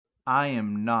I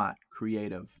am not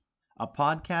creative. A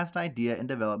podcast idea in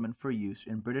development for use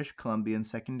in British Columbian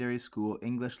secondary school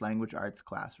English language arts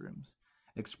classrooms,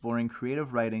 exploring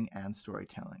creative writing and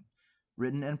storytelling.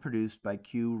 Written and produced by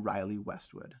Q. Riley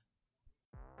Westwood.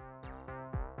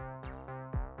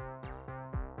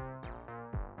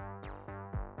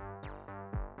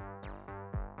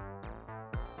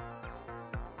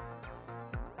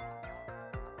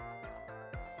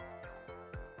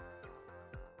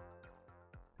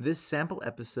 This sample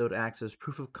episode acts as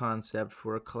proof of concept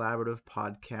for a collaborative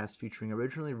podcast featuring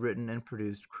originally written and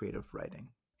produced creative writing.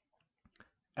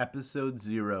 Episode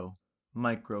 0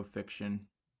 Microfiction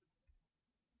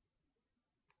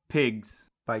Pigs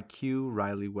by Q.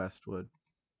 Riley Westwood.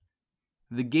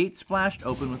 The gate splashed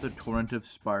open with a torrent of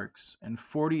sparks, and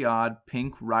 40-odd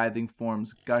pink writhing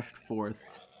forms gushed forth,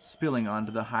 spilling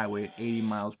onto the highway at 80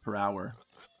 miles per hour.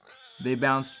 They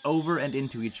bounced over and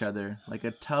into each other like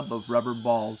a tub of rubber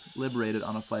balls liberated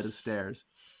on a flight of stairs,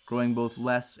 growing both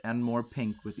less and more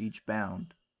pink with each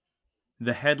bound.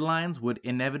 The headlines would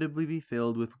inevitably be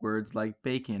filled with words like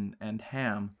bacon and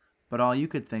ham, but all you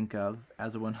could think of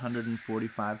as a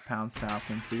 145-pound sow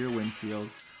came through your windshield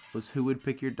was who would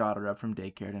pick your daughter up from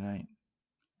daycare tonight.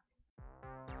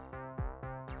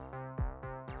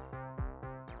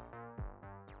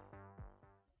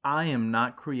 I Am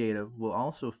Not Creative will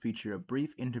also feature a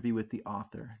brief interview with the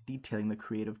author detailing the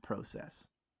creative process.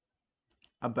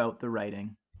 About the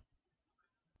writing.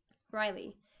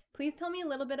 Riley, please tell me a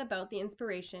little bit about the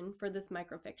inspiration for this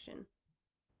microfiction.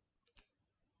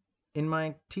 In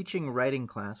my teaching writing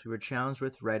class, we were challenged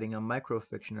with writing a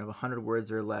microfiction of 100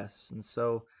 words or less, and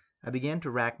so I began to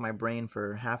rack my brain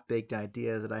for half-baked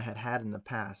ideas that I had had in the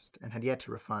past and had yet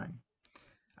to refine.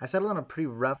 I settled on a pretty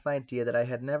rough idea that I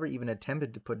had never even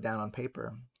attempted to put down on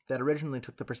paper, that originally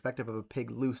took the perspective of a pig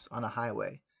loose on a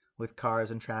highway, with cars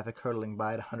and traffic hurtling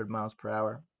by at 100 miles per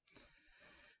hour.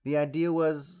 The idea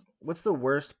was, what's the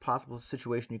worst possible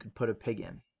situation you could put a pig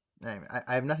in?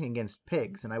 I have nothing against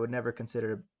pigs, and I would never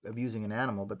consider abusing an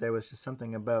animal, but there was just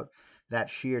something about that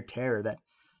sheer terror,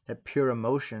 that pure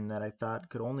emotion that I thought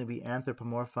could only be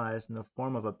anthropomorphized in the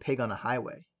form of a pig on a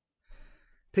highway.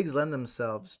 Pigs lend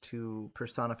themselves to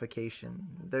personification.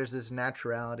 There's this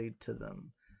naturality to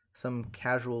them, some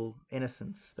casual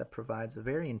innocence that provides a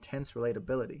very intense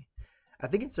relatability. I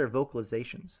think it's their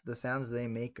vocalizations. The sounds they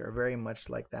make are very much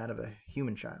like that of a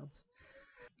human child's.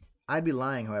 I'd be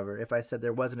lying, however, if I said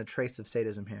there wasn't a trace of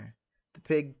sadism here. The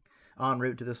pig, en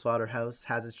route to the slaughterhouse,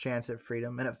 has its chance at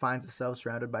freedom, and it finds itself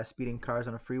surrounded by speeding cars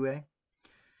on a freeway.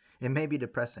 It may be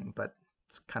depressing, but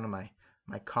it's kind of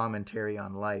my commentary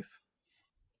on life.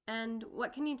 And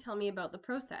what can you tell me about the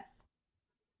process?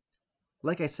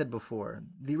 Like I said before,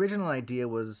 the original idea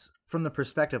was from the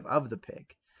perspective of the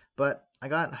pig, but I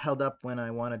got held up when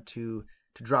I wanted to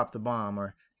drop the bomb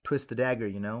or twist the dagger,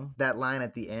 you know? That line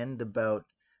at the end about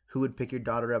who would pick your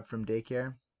daughter up from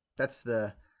daycare? That's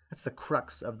the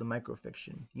crux of the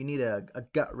microfiction. You need a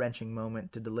gut-wrenching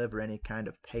moment to deliver any kind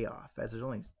of payoff, as there's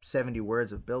only 70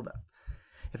 words of build-up.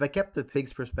 If I kept the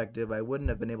pig's perspective, I wouldn't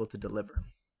have been able to deliver.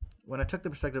 When I took the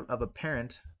perspective of a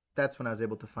parent, that's when I was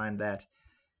able to find that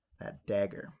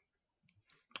dagger.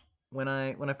 When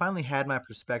I finally had my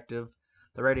perspective,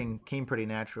 the writing came pretty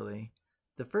naturally.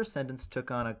 The first sentence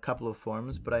took on a couple of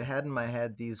forms, but I had in my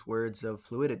head these words of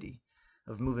fluidity,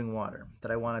 of moving water,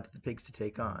 that I wanted the pigs to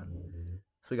take on.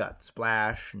 So we got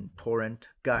splash and torrent,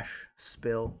 gush,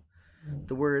 spill.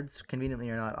 The words,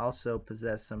 conveniently or not, also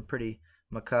possess some pretty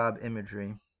macabre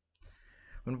imagery.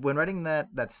 When writing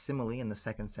that simile in the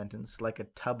second sentence, like a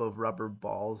tub of rubber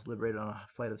balls liberated on a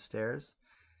flight of stairs,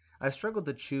 I struggled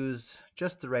to choose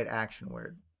just the right action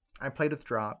word. I played with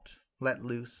dropped, let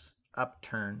loose,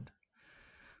 upturned.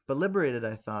 But liberated,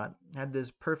 I thought, had this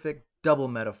perfect double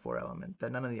metaphor element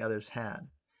that none of the others had.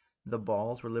 The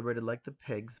balls were liberated like the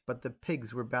pigs, but the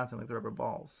pigs were bouncing like the rubber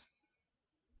balls.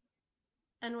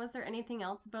 And was there anything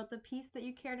else about the piece that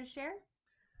you care to share?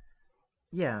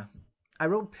 Yeah, I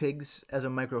wrote pigs as a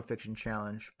microfiction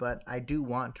challenge, but I do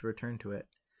want to return to it.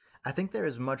 I think there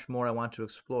is much more I want to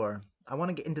explore. I want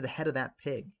to get into the head of that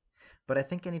pig, but I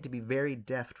think I need to be very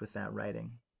deft with that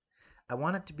writing. I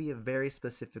want it to be a very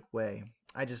specific way.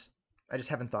 I just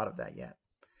haven't thought of that yet.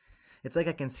 It's like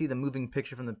I can see the moving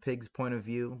picture from the pig's point of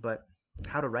view, but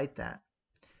how to write that?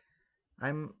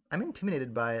 I'm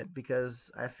intimidated by it because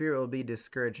I fear it will be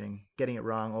discouraging, getting it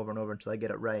wrong over and over until I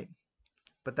get it right.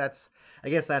 But I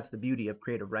guess that's the beauty of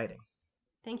creative writing.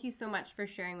 Thank you so much for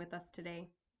sharing with us today.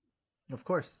 Of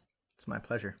course, it's my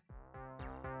pleasure.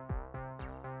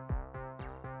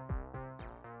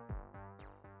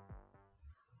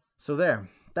 So there,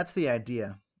 that's the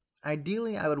idea.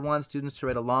 Ideally, I would want students to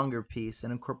write a longer piece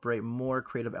and incorporate more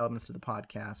creative elements to the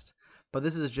podcast, but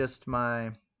this is just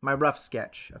my rough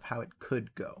sketch of how it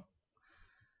could go.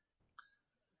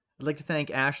 I'd like to thank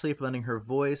Ashley for lending her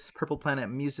voice, Purple Planet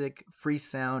Music, Free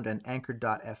Sound, and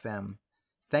Anchor.fm.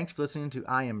 Thanks for listening to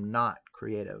I Am Not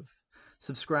Creative.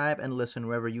 Subscribe and listen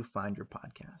wherever you find your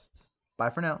podcasts.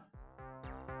 Bye for now.